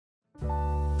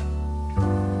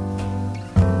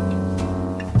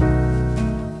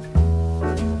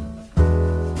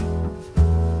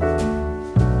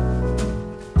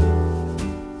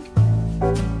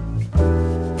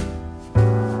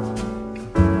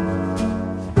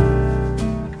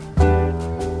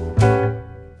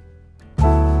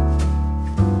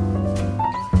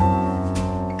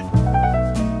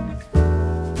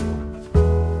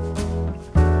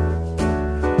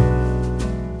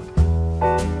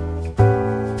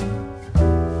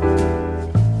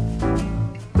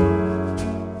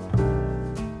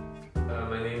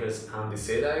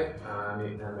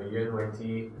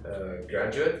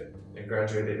graduate. I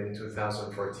graduated in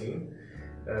 2014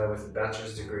 with a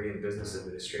bachelor's degree in business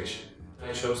administration.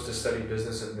 I chose to study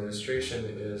business administration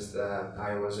is that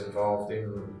I was involved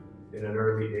in an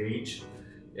early age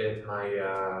in my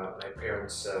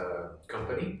parents'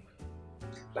 company.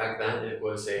 Back then it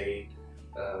was a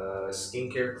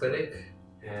skincare clinic,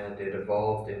 and it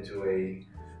evolved into a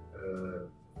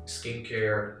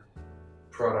skincare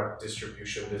product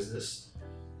distribution business.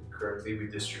 Currently we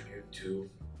distribute to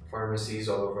pharmacies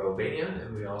all over Albania,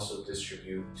 and we also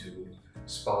distribute to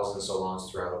spas and salons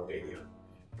throughout Albania.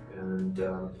 And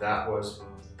that was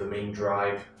the main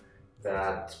drive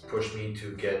that pushed me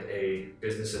to get a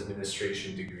business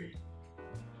administration degree.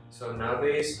 So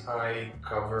nowadays I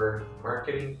cover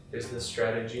marketing, business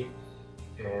strategy,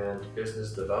 and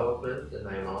business development, and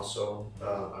I'm also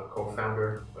a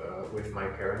co-founder with my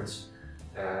parents,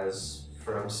 as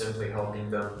from simply helping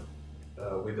them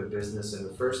with the business in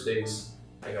the first days,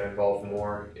 I got involved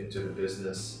more into the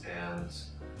business, and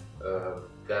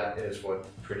that is what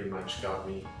pretty much got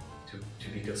me to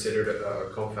be considered a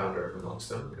co-founder amongst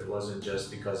them. It wasn't just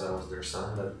because I was their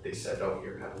son that they said, oh,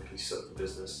 you have a piece of the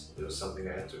business. It was something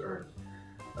I had to earn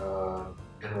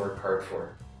and work hard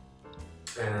for.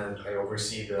 And I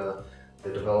oversee the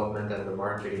development and the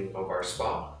marketing of our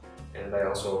spa, and I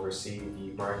also oversee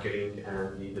the marketing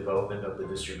and the development of the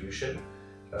distribution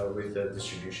with the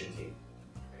distribution team.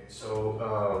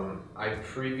 So I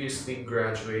previously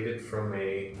graduated from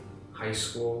a high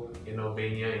school in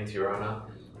Albania, in Tirana,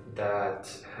 that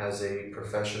has a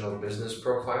professional business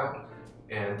profile,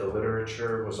 and the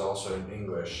literature was also in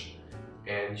English.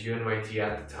 And UNYT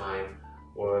at the time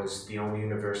was the only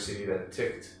university that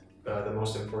ticked the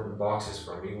most important boxes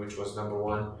for me, which was number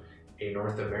one, a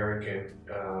North American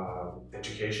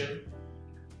education,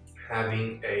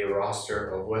 having a roster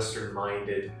of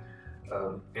Western-minded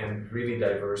and really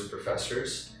diverse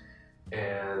professors,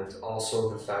 and also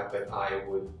the fact that I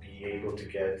would be able to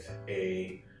get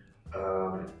a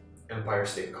Empire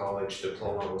State College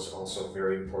diploma was also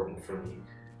very important for me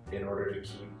in order to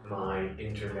keep my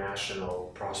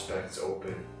international prospects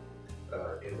open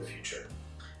in the future.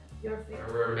 There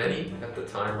were many at the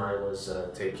time I was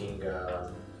taking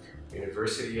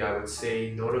university. I would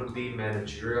say notably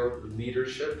managerial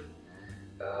leadership,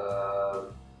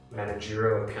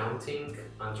 managerial accounting,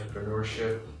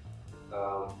 entrepreneurship,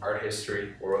 art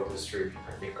history, world history,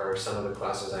 I think are some of the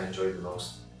classes I enjoyed the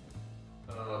most.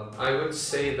 I would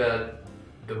say that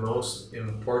the most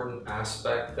important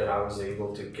aspect that I was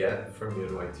able to get from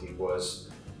UNYT was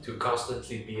to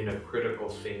constantly be in a critical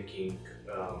thinking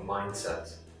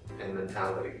mindset and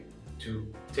mentality,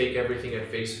 to take everything at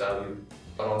face value,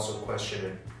 but also question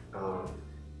it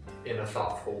in a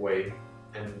thoughtful way,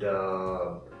 and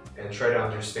try to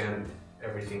understand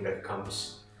everything that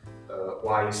comes.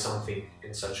 Why is something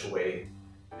in such a way,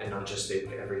 and not just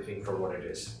take everything for what it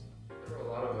is. There were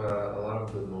a lot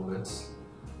of good moments.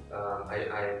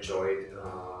 I enjoyed.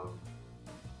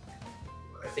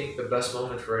 I think the best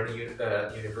moment for any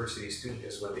university student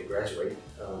is when they graduate.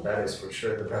 That is for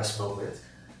sure the best moment.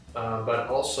 But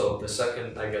also the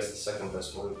second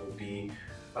best moment would be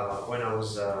when I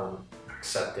was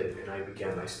accepted and I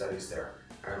began my studies there.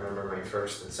 I remember my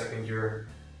first and second year.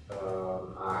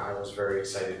 I was very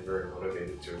excited and very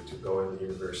motivated to go in the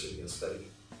university and study.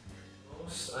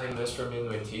 Most I missed from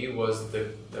UNYT was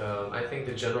I think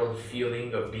the general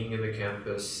feeling of being in the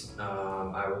campus.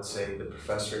 I would say the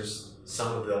professors,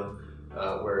 some of them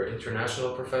were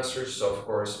international professors, so of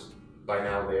course by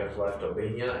now they have left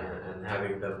Albania, and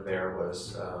having them there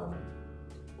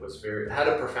had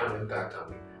a profound impact on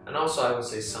me. And also I would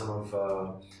say some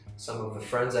of the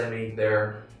friends I made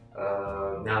there.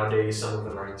 Nowadays, some of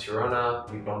them are in Tirana.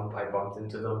 I bumped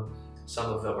into them.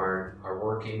 Some of them are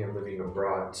working and living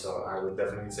abroad. So I would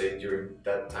definitely say during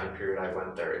that time period I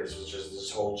went there, it was just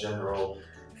this whole general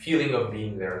feeling of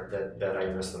being there that I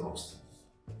missed the most.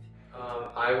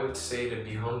 I would say to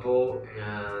be humble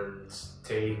and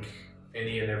take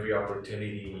any and every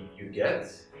opportunity you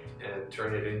get and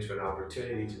turn it into an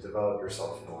opportunity to develop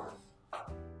yourself more.